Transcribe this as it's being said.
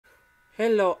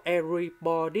Hello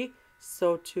everybody.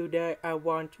 So today I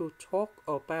want to talk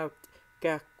about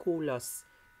calculus.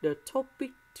 The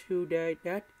topic today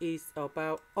that is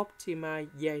about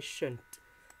optimization.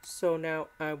 So now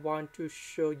I want to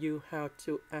show you how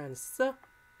to answer.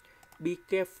 Be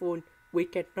careful, we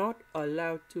cannot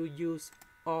allow to use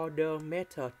other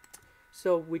method.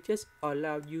 So we just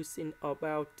allow using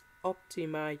about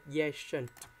optimization.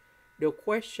 The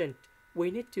question,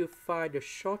 we need to find the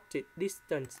shortest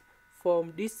distance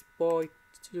from this point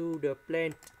to the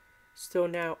plant. So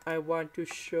now I want to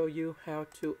show you how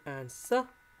to answer.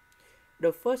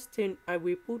 The first thing I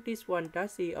will put this one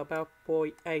that is about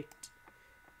point 8.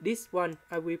 This one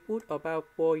I will put about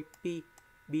point P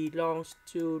belongs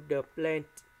to the plant.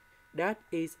 That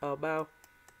is about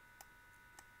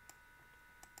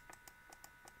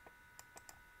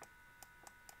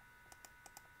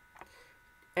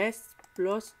S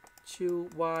plus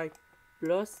 2y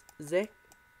plus z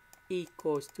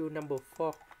equals to number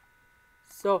 4.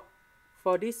 So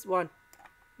for this one,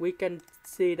 we can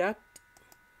see that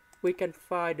we can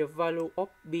find the value of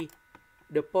b.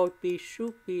 The point b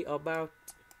should be about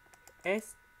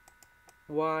s,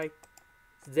 y,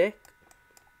 z.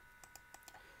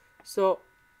 So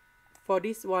for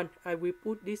this one, I will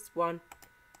put this one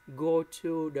go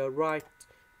to the right,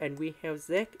 and we have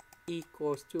z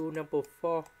equals to number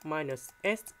 4 minus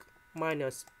s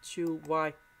minus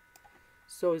 2y.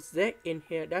 So z in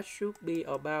here, that should be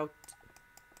about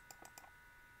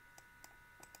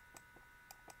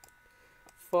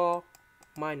 4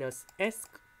 minus s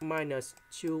minus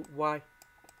 2y.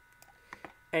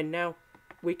 And now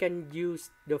we can use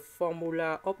the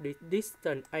formula of the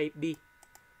distance AB.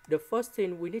 The first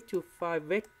thing, we need to find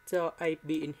vector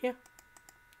AB in here.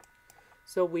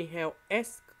 So we have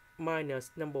s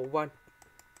minus number 1,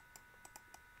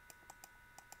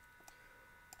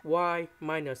 y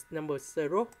minus number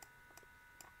 0,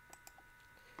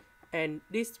 and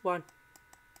this one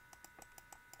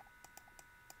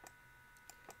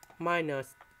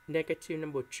minus negative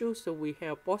number 2, so we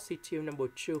have positive number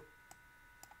 2.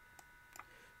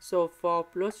 So 4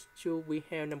 plus 2, we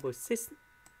have number 6.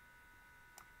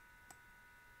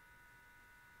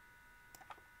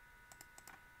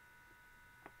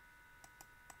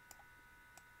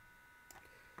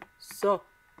 So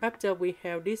after we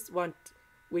have this one,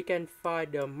 we can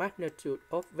find the magnitude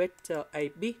of vector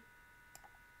AB.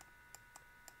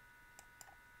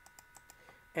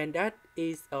 And that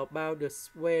is about the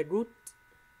square root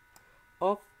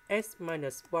of s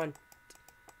minus 1,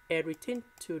 everything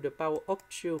to the power of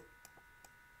 2.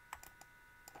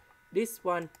 This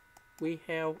one we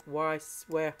have y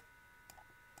square.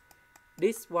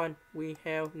 This one we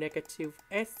have negative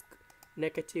s,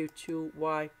 negative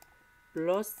 2y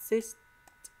plus 6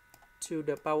 to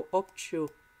the power of 2.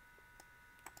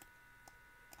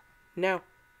 Now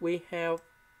we have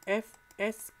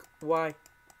fsy.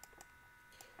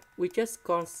 We just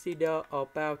consider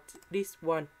about this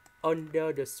one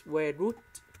under the square root.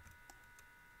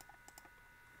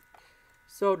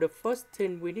 So the first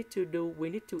thing we need to do, we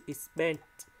need to expand,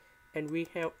 and we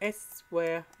have s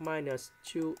squared minus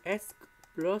 2s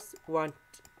plus 1.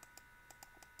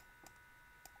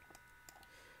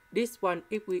 This one,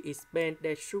 if we expand,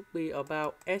 that should be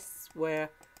about s squared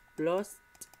plus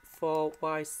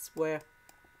 4y squared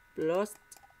plus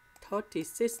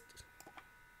 36.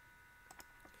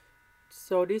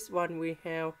 So this one we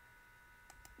have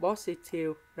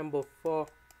positive number 4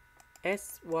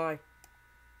 sy,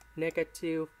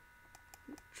 negative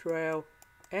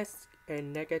 12s,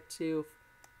 and negative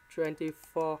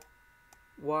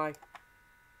 24y.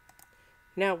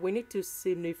 Now we need to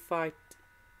simplify.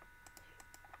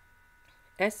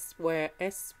 S squared,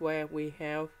 we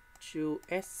have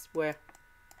 2s squared,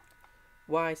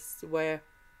 y squared,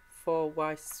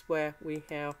 4y squared, we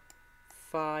have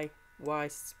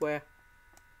 5y squared.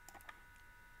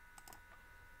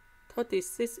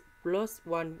 36 plus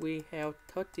 1, we have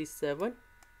 37.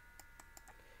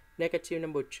 Negative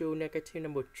number 2, negative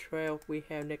number 12, we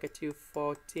have negative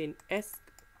 14s.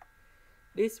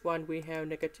 This one we have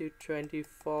negative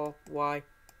 24y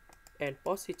and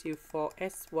positive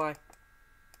 4sy.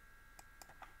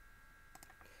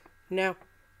 Now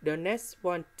the next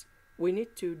one, we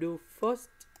need to do first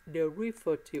the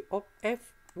derivative of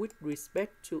f with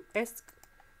respect to s.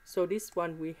 So this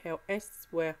one we have s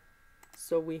squared.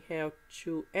 So we have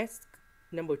 2s,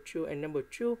 number 2 and number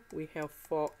 2, we have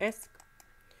 4s.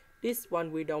 This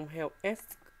one we don't have s,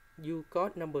 you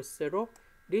got number 0.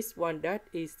 This one, that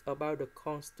is about the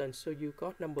constant, so you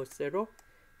got number 0.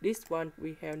 This one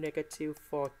we have negative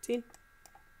 14.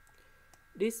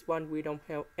 This one we don't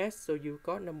have s, so you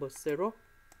got number 0.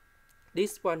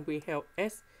 This one we have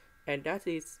s, and that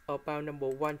is about number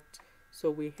 1. So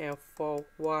we have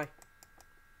 4y.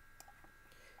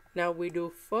 Now we do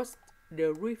first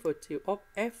the derivative of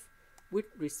f with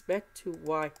respect to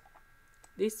y.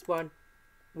 This one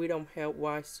we don't have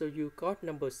y, so you got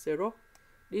number 0.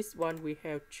 This one we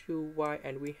have 2y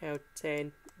and we have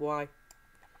 10y.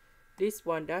 This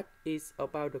one that is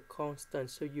about the constant,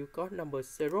 so you got number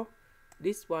 0.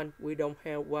 This one we don't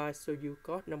have y, so you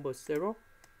got number 0.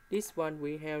 This one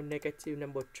we have negative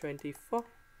number 24.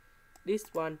 This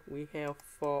one we have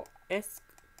 4x.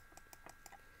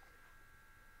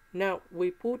 Now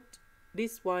we put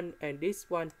this one and this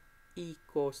one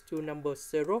equals to number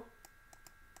 0.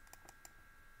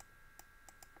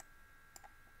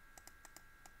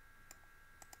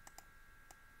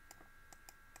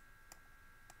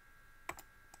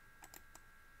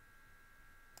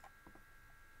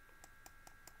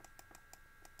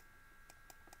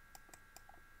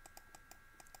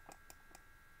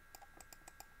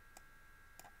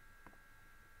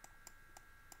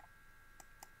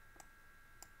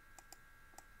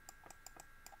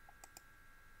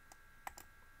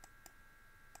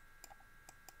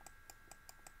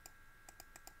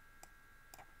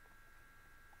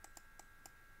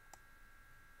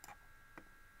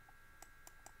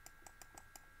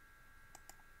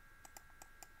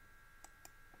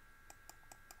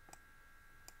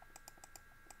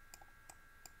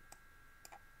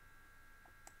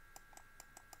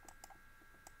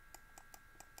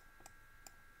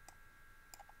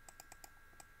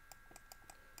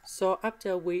 So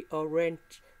after we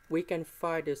arrange, we can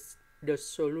find the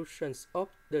solutions of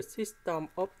the system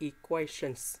of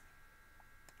equations.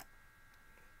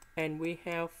 And we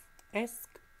have x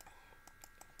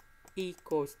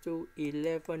equals to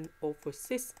 11 over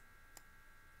 6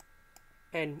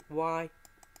 and y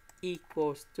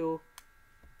equals to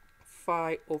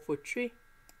 5 over 3.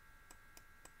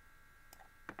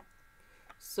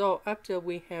 So after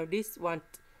we have this one,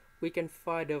 we can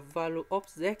find the value of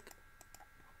z.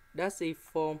 That's it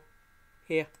from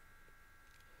here.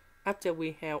 After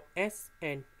we have x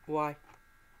and y.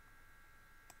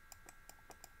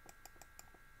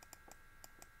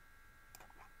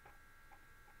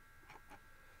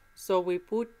 So we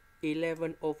put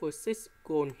 11 over 6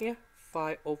 gone here,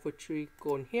 5 over 3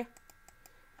 gone here,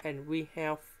 and we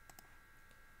have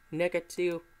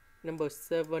negative number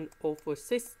 7 over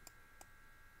 6.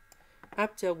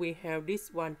 After we have this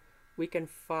one, we can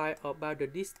find about the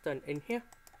distance in here.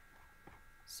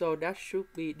 So that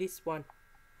should be this one.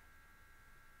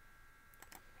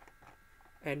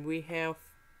 And we have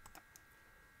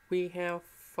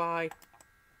 5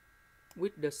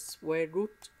 with the square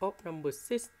root of number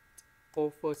 6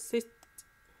 over 6.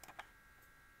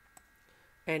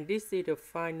 And this is the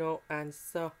final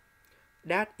answer.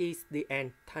 That is the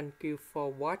end. Thank you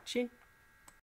for watching.